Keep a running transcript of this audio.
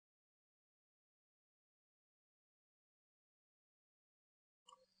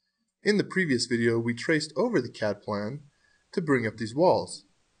In the previous video, we traced over the CAD plan to bring up these walls.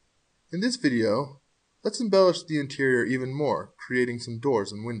 In this video, let's embellish the interior even more, creating some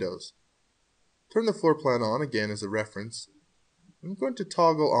doors and windows. Turn the floor plan on again as a reference. I'm going to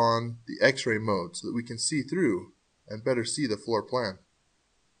toggle on the X-ray mode so that we can see through and better see the floor plan.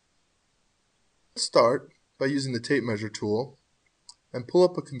 Let's start by using the tape measure tool and pull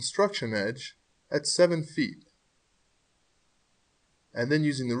up a construction edge at 7 feet. And then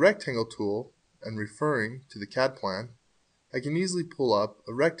using the rectangle tool and referring to the CAD plan, I can easily pull up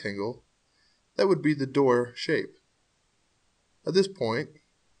a rectangle that would be the door shape. At this point,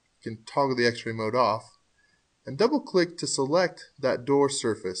 you can toggle the X-ray mode off and double click to select that door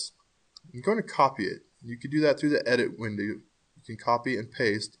surface. I'm going to copy it. You can do that through the edit window. You can copy and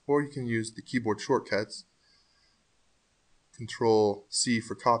paste, or you can use the keyboard shortcuts. Control C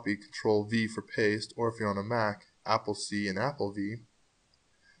for copy, Control V for paste, or if you're on a Mac, Apple C and Apple V.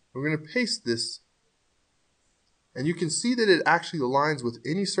 We're going to paste this, and you can see that it actually aligns with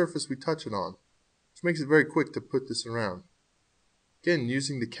any surface we touch it on, which makes it very quick to put this around. Again,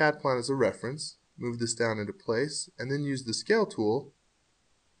 using the CAD plan as a reference, move this down into place, and then use the scale tool,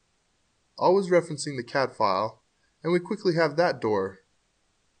 always referencing the CAD file, and we quickly have that door.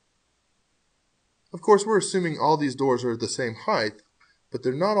 Of course, we're assuming all these doors are the same height, but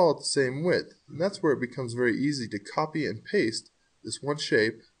they're not all at the same width, and that's where it becomes very easy to copy and paste this one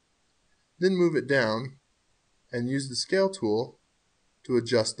shape, then move it down and use the scale tool to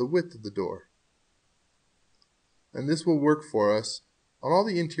adjust the width of the door. And this will work for us on all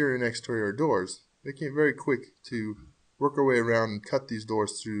the interior and exterior doors, making it very quick to work our way around and cut these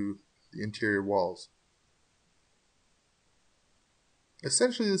doors through the interior walls.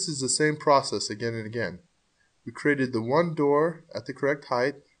 Essentially, this is the same process again and again. We created the one door at the correct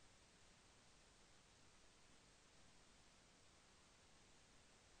height,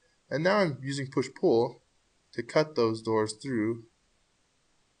 and now I'm using push-pull to cut those doors through.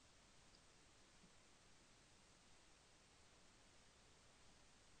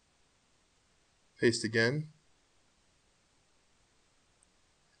 Paste again.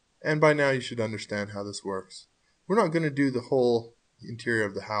 And by now you should understand how this works. We're not going to do the whole interior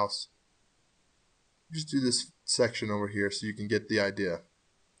of the house. Just do this section over here so you can get the idea.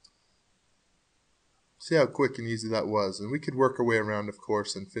 See how quick and easy that was, and we could work our way around, of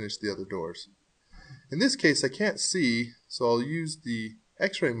course, and finish the other doors. In this case I can't see, so I'll use the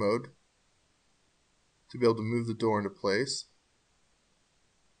X-ray mode to be able to move the door into place.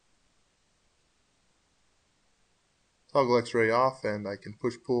 Toggle X-ray off, and I can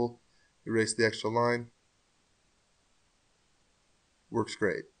push-pull, erase the extra line. Works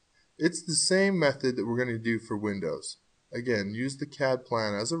great. It's the same method that we're going to do for windows. Again, use the CAD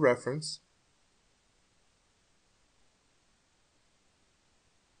plan as a reference.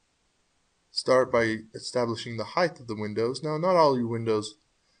 Start by establishing the height of the windows. Now, not all your windows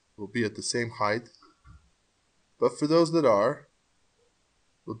will be at the same height, but for those that are,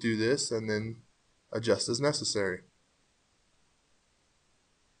 we'll do this and then adjust as necessary.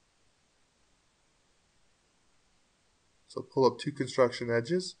 So pull up two construction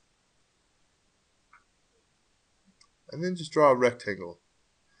edges, and then just draw a rectangle.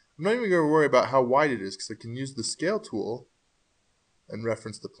 I'm not even going to worry about how wide it is because I can use the scale tool and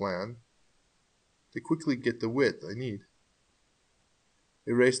reference the plan to quickly get the width I need.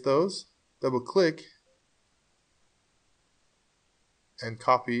 Erase those, double click, and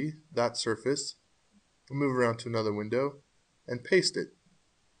copy that surface. We'll move around to another window and paste it.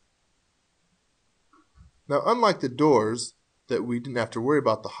 Now, unlike the doors that we didn't have to worry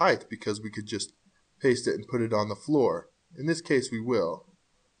about the height because we could just paste it and put it on the floor, in this case we will.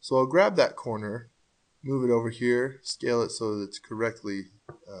 So I'll grab that corner, move it over here, scale it so that it's correctly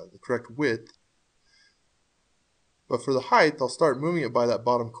the correct width. But for the height, I'll start moving it by that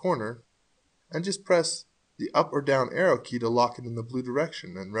bottom corner and just press the up or down arrow key to lock it in the blue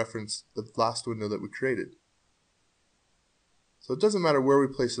direction and reference the last window that we created. So it doesn't matter where we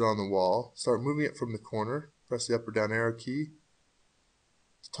place it on the wall. Start moving it from the corner, press the up or down arrow key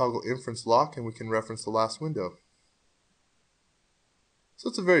to toggle inference lock, and we can reference the last window. So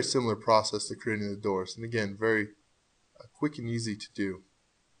it's a very similar process to creating the doors, and again, very quick and easy to do.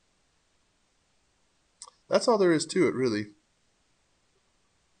 That's all there is to it, really.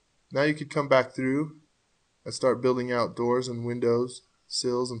 Now you could come back through and start building out doors and windows,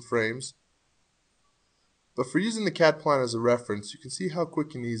 sills and frames. But for using the CAD plan as a reference, you can see how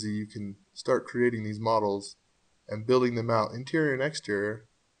quick and easy you can start creating these models and building them out, interior and exterior,